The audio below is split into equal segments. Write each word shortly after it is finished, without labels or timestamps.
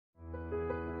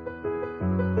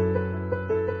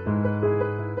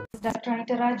Dr.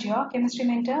 Anita Raj, your chemistry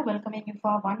mentor, welcoming you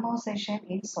for one more session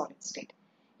in solid state.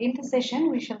 In this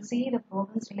session, we shall see the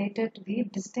problems related to the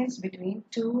distance between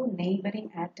two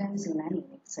neighboring atoms in an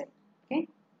unit cell. Okay.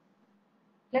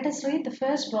 Let us read the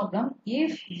first problem.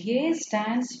 If A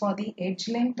stands for the edge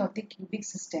length of the cubic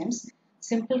systems,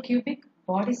 simple cubic,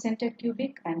 body-centered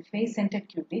cubic, and face-centered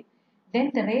cubic, then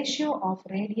the ratio of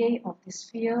radii of the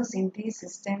spheres in these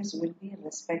systems will be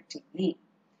respectively.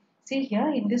 See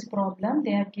here in this problem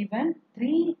they have given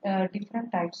three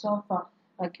different types of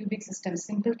cubic systems: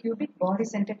 simple cubic,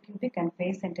 body-centered cubic, and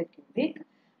face-centered cubic,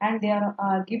 and they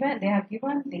have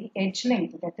given the edge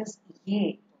length, that is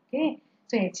A. Okay,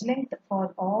 so edge length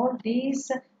for all these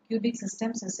cubic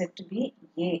systems is said to be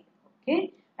A.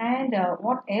 Okay, and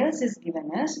what else is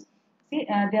given is, see,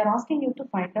 they are asking you to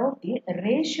find out the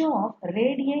ratio of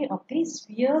radii of the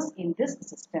spheres in these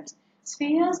systems.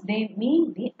 Spheres, they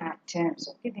mean the atoms.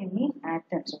 Okay, they mean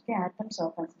atoms. Okay, atoms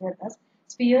are considered as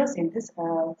spheres in this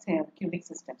cubic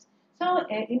systems. So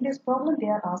in this problem, they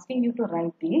are asking you to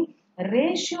write the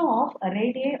ratio of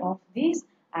radii of these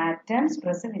atoms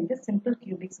present in the simple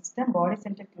cubic system,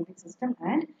 body-centered cubic system,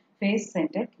 and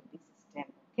face-centered cubic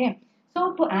system. Okay.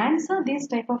 So to answer these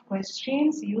type of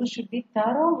questions, you should be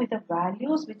thorough with the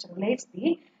values which relates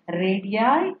the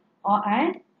radii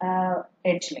and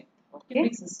edge length. Okay.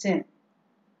 Cubic system.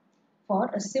 For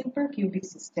a simple cubic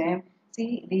system,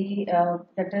 see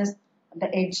that is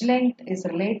the edge length is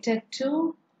related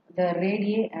to the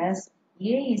radii as A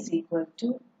is equal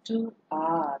to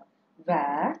 2R,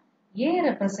 where A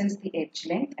represents the edge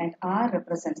length and R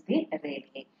represents the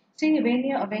radii. See,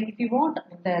 if you want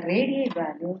the radii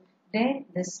value, then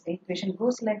this equation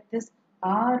goes like this: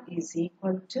 R is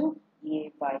equal to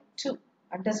A by 2.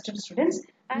 Understood, students?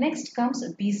 And next comes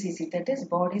BCC, that is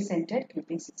body-centered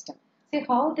cubic system. See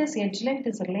how this edge length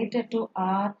is related to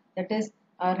R, that is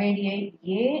radii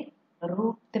A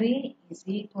root 3 is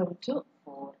equal to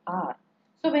 4R.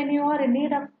 So when you are in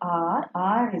need of R,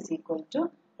 R is equal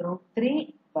to root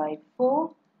 3 by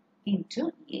 4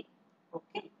 into A.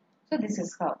 Okay, so this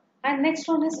is how. And next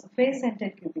one is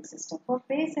face-centered cubic system. For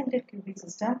face-centered cubic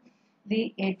system,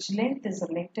 the edge length is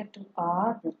related to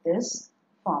R with this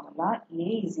formula: A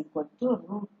is equal to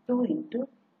root 2 into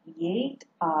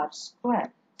 8R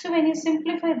square. So when you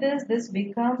simplify this, this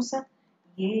becomes A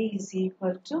is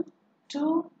equal to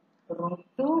 2 root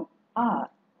 2 R.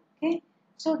 Okay.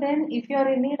 So then if you are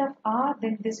in need of R,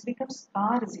 then this becomes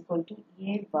R is equal to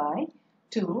A by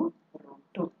 2 root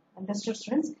 2. Understood,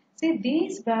 students? See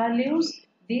these values,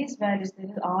 this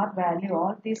is R value,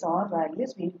 all these R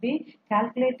values will be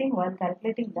calculating while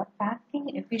calculating the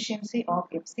packing efficiency of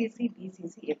FCC,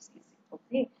 BCC, FCC.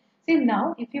 Okay. See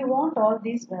now, if you want all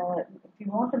these, if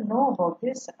you want to know about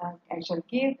this, I shall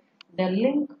give the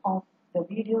link of the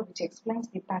video which explains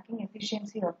the packing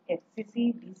efficiency of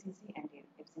FCC, BCC, and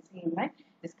FCC in my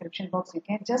description box. You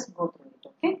can just go through it.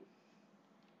 Okay.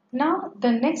 Now,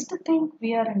 the next thing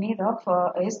we are in need of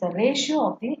is the ratio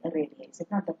of the radii. So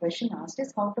now the question asked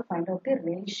is how to find out the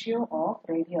ratio of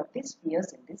radii of the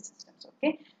spheres in these systems.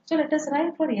 Okay. So let us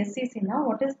write for SCC now.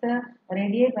 What is the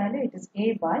radii value? It is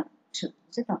A by 2.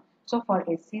 So for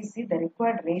SCC, the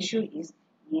required ratio is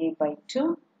A by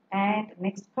 2. And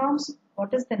next comes,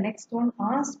 what is the next one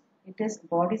asked? It is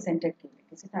body-centered cubic.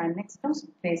 And next comes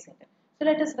face-centered. So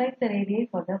let us write the radii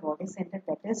for the body-centered,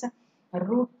 that is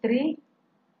root 3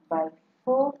 by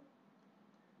 4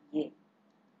 A.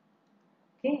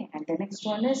 Okay, and the next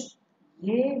one is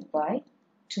A by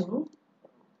 2.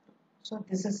 So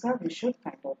this is how we should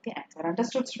find out the answer.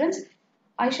 Understood, students?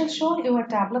 I shall show you a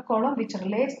tabular column which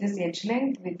relates this edge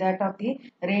length with that of the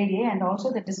radii and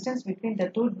also the distance between the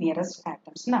two nearest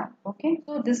atoms. Now, okay,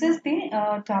 so this is the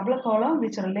tabular column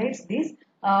which relates this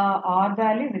R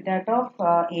value with that of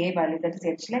A value, that is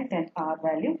edge length, and R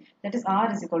value, that is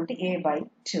R is equal to A by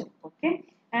 2. Okay,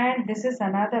 and this is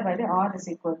another value, R is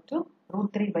equal to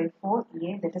root 3 by 4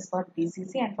 A, that is for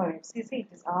BCC, and for FCC it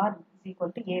is R is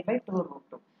equal to A by 2 root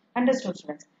 2. Understood,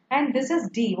 students? And this is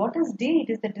D. What is D?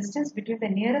 It is the distance between the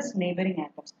nearest neighboring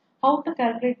atoms. How to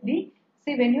calculate D?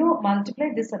 See, when you multiply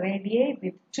this radii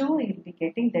with 2, you will be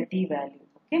getting the D value.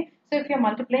 Okay. So if you are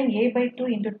multiplying A by 2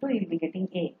 into 2, you will be getting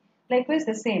A. Likewise,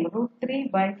 the same. Root 3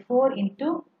 by 4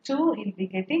 into 2, you will be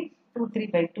getting root 3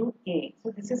 by 2 A.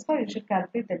 So this is how you should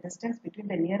calculate the distance between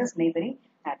the nearest neighboring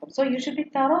atoms. So you should be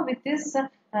thorough with this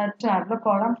tabular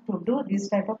column to do this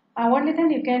type of. Only then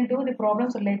you can do the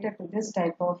problems related to this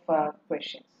type of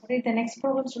questions. Okay, the next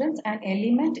problem, students. An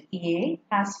element A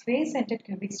has face-centered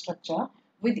cubic structure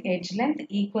with edge length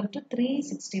equal to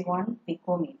 361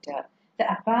 picometer. The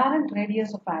apparent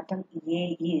radius of atom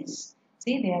A is.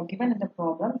 See, they are given in the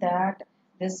problem that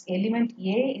this element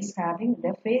A is having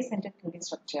the face-centered cubic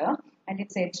structure and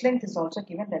its edge length is also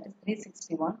given, that is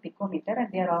 361 picometer,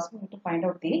 and they are asking you to find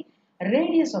out the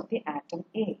radius of the atom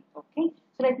A. Okay,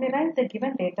 so let me write the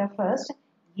given data first.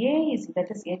 A is,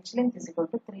 that is edge length, is equal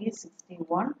to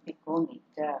 361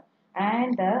 picometer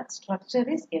and the structure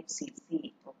is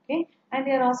FCC. Okay, and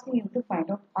they are asking you to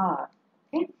find out R.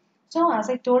 Okay, so as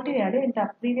I told you earlier in the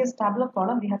previous tabular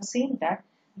column, we have seen that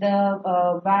the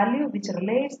value which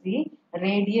relates the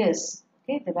radius,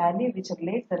 okay, the value which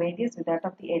relates the radius with that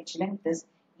of the edge length is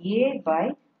A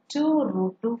by 2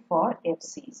 root 2 for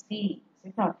FCC.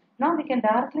 Now we can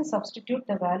directly substitute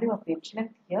the value of edge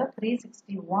length here,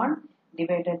 361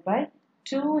 divided by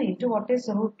 2 into what is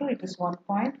root 2, it is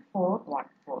 1.414.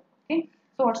 Okay,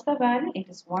 so what's the value? It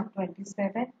is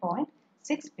 127.6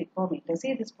 picometers.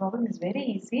 See, this problem is very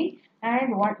easy,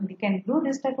 and what we can do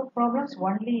this type of problems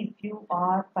only if you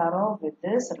are thorough with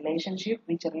this relationship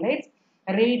which relates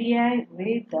radii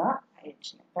with the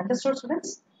edge length. Understood,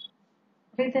 students?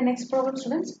 Read the next problem,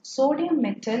 students. Sodium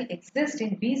metal exists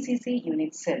in BCC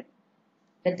unit cell.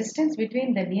 The distance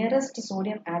between the nearest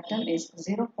sodium atom is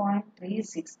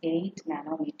 0.368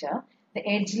 nanometer. The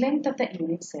edge length of the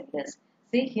unit cell is.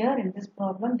 See here in this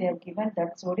problem they have given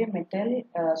that sodium metal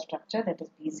structure, that is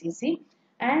BCC,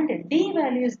 and D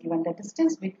value is given. The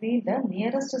distance between the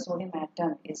nearest sodium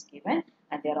atom is given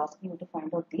and they are asking you to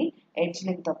find out the edge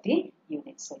length of the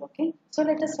unit cell. Okay, so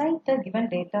let us write the given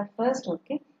data first.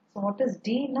 Okay, so what is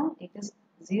D now? It is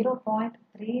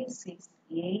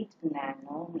 0.368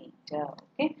 nanometer.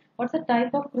 Okay, what's the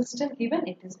type of crystal given?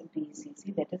 It is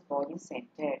BCC, that is body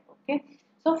centered. Okay,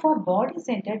 so for body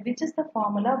centered, which is the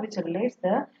formula which relates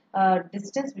the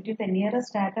distance between the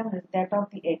nearest atom with that of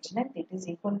the edge length? It is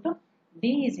equal to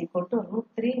D is equal to root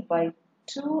 3 by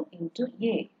 2 into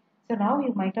A. So now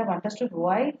you might have understood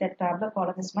why that tabular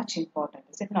column is much important,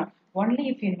 is it not? Only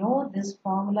if you know these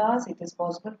formulas, it is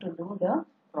possible to do the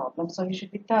problem. So you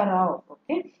should be thorough.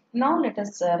 Okay. Now let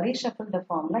us reshuffle the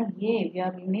formula. A, we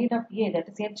are in need of A, that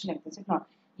is edge length, is it not?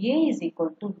 A is equal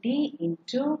to D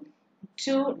into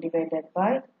 2 divided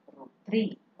by root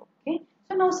 3. Okay.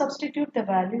 So now substitute the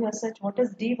value as such. What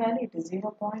is D value? It is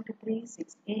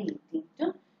 0.368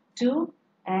 into 2,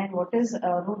 and what is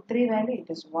root 3 value? It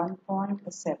is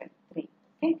 1.73.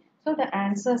 Okay. So the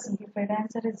answer, simplified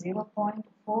answer is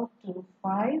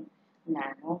 0.425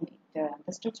 nanometer.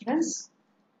 Understood, students?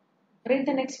 Read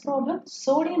the next problem.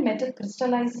 Sodium metal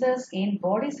crystallizes in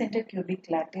body-centered cubic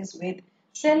lattice with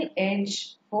cell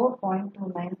edge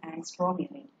 4.29 angstrom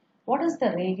unit. What is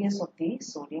the radius of the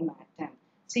sodium atom?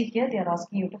 See here they are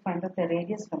asking you to find out the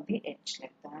radius from the edge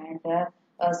length, and the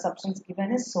substance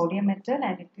given is sodium metal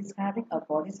and it is having a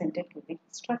body-centered cubic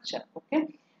structure. Okay.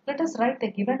 Let us write the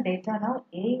given data now.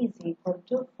 A is equal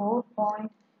to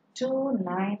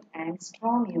 4.29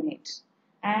 angstrom unit.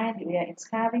 And it's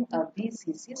having a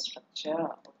BCC structure.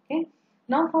 Okay.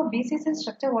 Now for BCC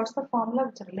structure, what's the formula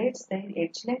which relates the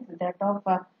edge length with that of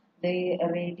the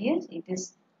radius? It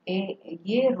is A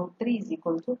root 3 is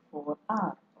equal to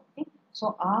 4R. Okay.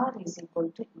 So R is equal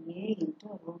to A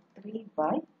into root 3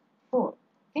 by 4.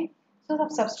 Okay. So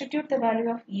substitute the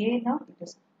value of A now. It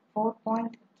is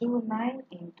 4.29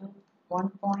 into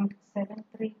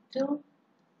 1.732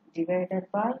 divided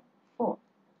by 4.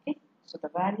 Okay. So the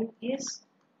value is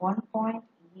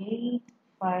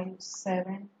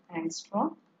 1.857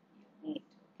 angstrom unit.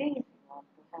 Okay, if you want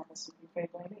to have a simplified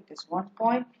value, it is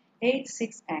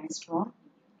 1.86 angstrom unit.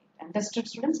 Understood,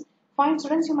 students? Fine,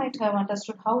 students, you might have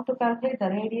understood how to calculate the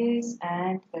radius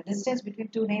and the distance between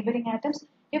two neighboring atoms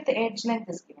if the edge length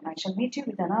is given. I shall meet you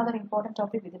with another important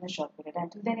topic within a short period.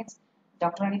 Until then, it's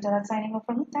Dr. Anita signing off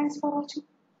from you. Thanks for watching.